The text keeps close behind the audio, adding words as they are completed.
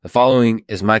The following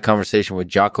is my conversation with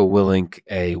Jocko Willink,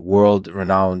 a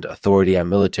world-renowned authority on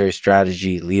military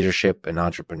strategy, leadership, and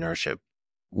entrepreneurship.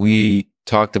 We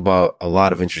talked about a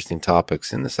lot of interesting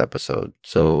topics in this episode.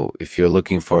 So if you're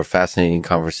looking for a fascinating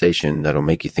conversation that'll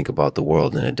make you think about the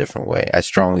world in a different way, I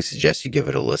strongly suggest you give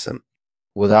it a listen.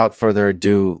 Without further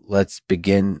ado, let's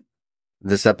begin.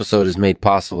 This episode is made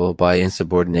possible by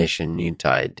Insubordination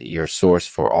Noontide, your source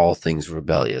for all things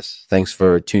rebellious. Thanks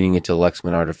for tuning into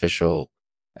Lexman Artificial.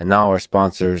 And now our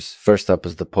sponsors. First up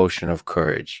is the Potion of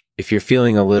Courage. If you're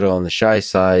feeling a little on the shy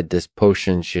side, this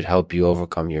potion should help you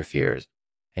overcome your fears.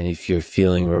 And if you're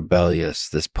feeling rebellious,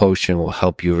 this potion will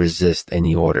help you resist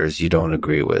any orders you don't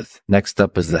agree with. Next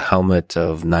up is the Helmet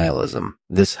of Nihilism.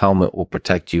 This helmet will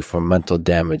protect you from mental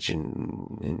damage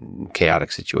in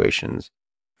chaotic situations.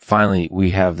 Finally,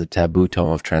 we have the Taboo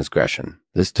Tome of Transgression.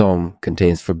 This tome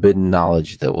contains forbidden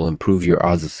knowledge that will improve your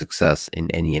odds of success in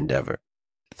any endeavor.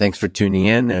 Thanks for tuning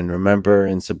in, and remember,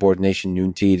 Insubordination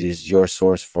Noontide is your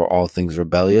source for all things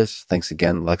rebellious. Thanks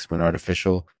again, Lexman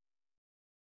Artificial.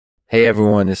 Hey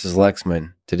everyone, this is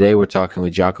Lexman. Today we're talking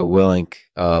with Jocko Willink,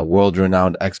 a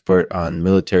world-renowned expert on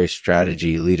military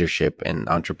strategy, leadership, and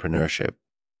entrepreneurship.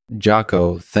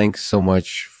 Jocko, thanks so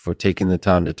much for taking the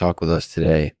time to talk with us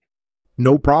today.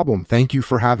 No problem. Thank you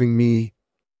for having me.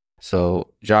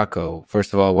 So, Jocko,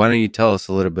 first of all, why don't you tell us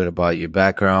a little bit about your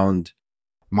background?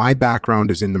 My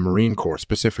background is in the Marine Corps,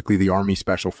 specifically the Army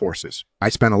Special Forces. I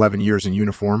spent 11 years in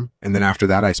uniform, and then after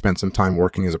that, I spent some time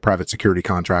working as a private security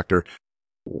contractor.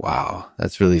 Wow,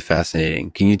 that's really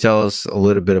fascinating. Can you tell us a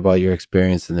little bit about your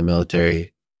experience in the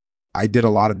military? I did a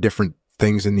lot of different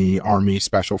things in the Army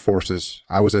Special Forces.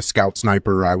 I was a scout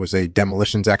sniper, I was a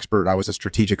demolitions expert, I was a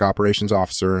strategic operations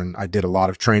officer, and I did a lot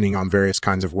of training on various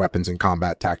kinds of weapons and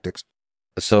combat tactics.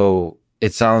 So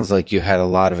it sounds like you had a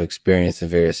lot of experience in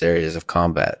various areas of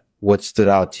combat. What stood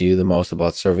out to you the most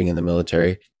about serving in the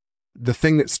military? The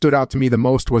thing that stood out to me the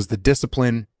most was the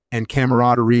discipline and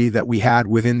camaraderie that we had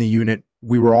within the unit.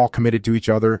 We were all committed to each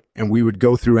other, and we would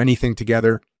go through anything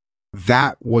together.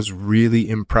 That was really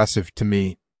impressive to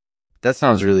me. That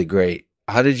sounds really great.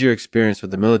 How did your experience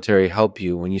with the military help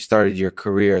you when you started your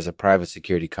career as a private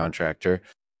security contractor?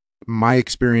 My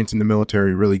experience in the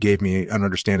military really gave me an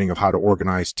understanding of how to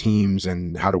organize teams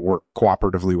and how to work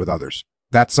cooperatively with others.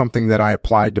 That's something that I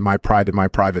applied to my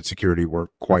private security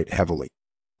work quite heavily.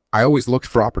 I always looked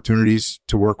for opportunities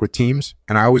to work with teams,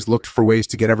 and I always looked for ways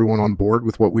to get everyone on board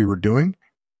with what we were doing.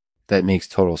 That makes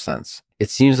total sense. It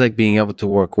seems like being able to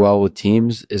work well with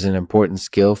teams is an important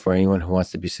skill for anyone who wants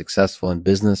to be successful in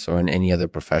business or in any other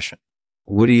profession.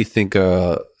 What do you think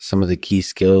are some of the key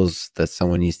skills that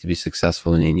someone needs to be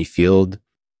successful in any field?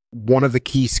 One of the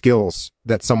key skills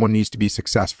that someone needs to be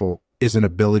successful is an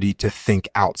ability to think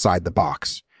outside the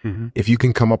box. Mm-hmm. If you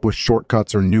can come up with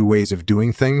shortcuts or new ways of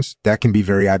doing things, that can be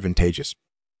very advantageous.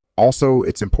 Also,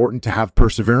 it's important to have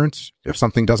perseverance. If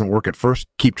something doesn't work at first,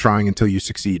 keep trying until you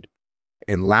succeed.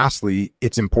 And lastly,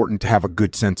 it's important to have a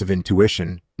good sense of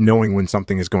intuition, knowing when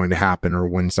something is going to happen or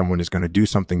when someone is going to do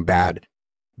something bad.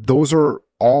 Those are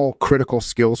all critical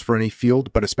skills for any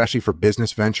field, but especially for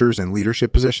business ventures and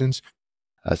leadership positions.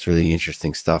 That's really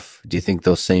interesting stuff. Do you think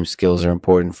those same skills are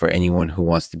important for anyone who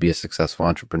wants to be a successful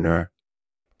entrepreneur?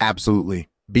 Absolutely.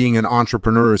 Being an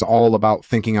entrepreneur is all about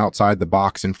thinking outside the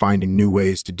box and finding new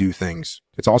ways to do things.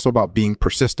 It's also about being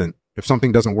persistent. If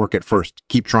something doesn't work at first,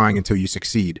 keep trying until you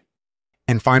succeed.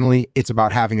 And finally, it's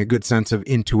about having a good sense of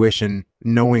intuition,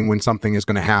 knowing when something is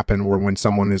going to happen or when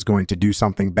someone is going to do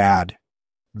something bad.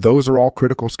 Those are all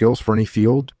critical skills for any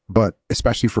field, but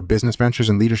especially for business ventures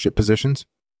and leadership positions.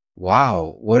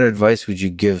 Wow. What advice would you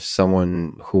give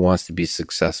someone who wants to be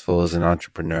successful as an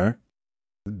entrepreneur?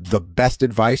 The best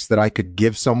advice that I could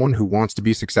give someone who wants to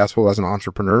be successful as an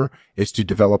entrepreneur is to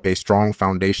develop a strong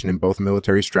foundation in both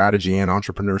military strategy and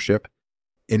entrepreneurship.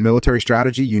 In military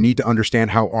strategy, you need to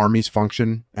understand how armies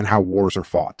function and how wars are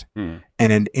fought. And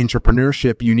in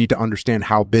entrepreneurship, you need to understand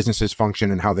how businesses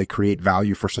function and how they create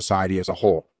value for society as a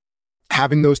whole.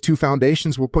 Having those two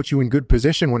foundations will put you in good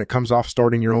position when it comes off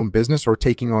starting your own business or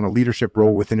taking on a leadership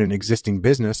role within an existing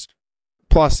business.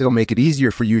 Plus, it'll make it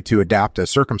easier for you to adapt as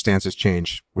circumstances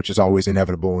change, which is always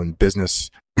inevitable in business.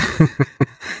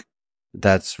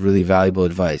 That's really valuable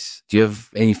advice. Do you have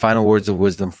any final words of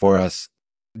wisdom for us?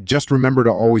 Just remember to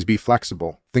always be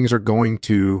flexible. Things are going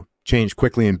to change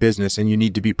quickly in business, and you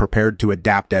need to be prepared to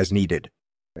adapt as needed.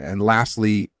 And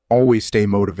lastly, always stay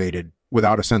motivated.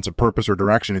 Without a sense of purpose or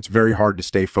direction, it's very hard to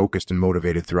stay focused and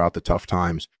motivated throughout the tough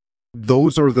times.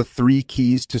 Those are the three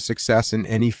keys to success in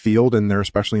any field, and they're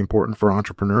especially important for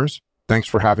entrepreneurs. Thanks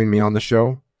for having me on the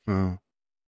show.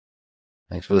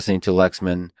 Thanks for listening to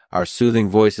Lexman. Our soothing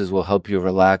voices will help you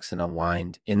relax and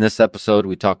unwind. In this episode,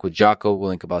 we talk with Jocko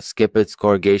Willink about skippets,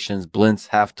 corrugations, blintz,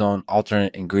 halftone,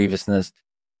 alternate, and grievousness.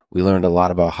 We learned a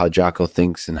lot about how Jocko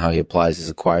thinks and how he applies his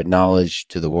acquired knowledge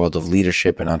to the world of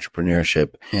leadership and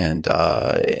entrepreneurship. And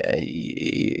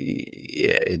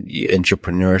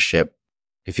entrepreneurship.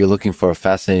 If you're looking for a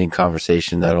fascinating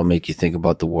conversation that'll make you think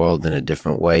about the world in a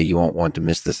different way, you won't want to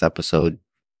miss this episode.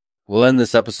 We'll end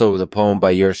this episode with a poem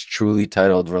by yours truly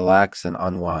titled Relax and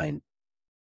Unwind.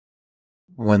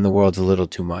 When the world's a little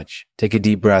too much, take a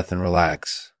deep breath and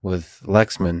relax. With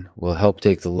Lexman, we'll help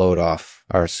take the load off.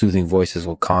 Our soothing voices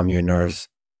will calm your nerves.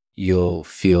 You'll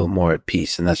feel more at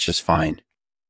peace, and that's just fine.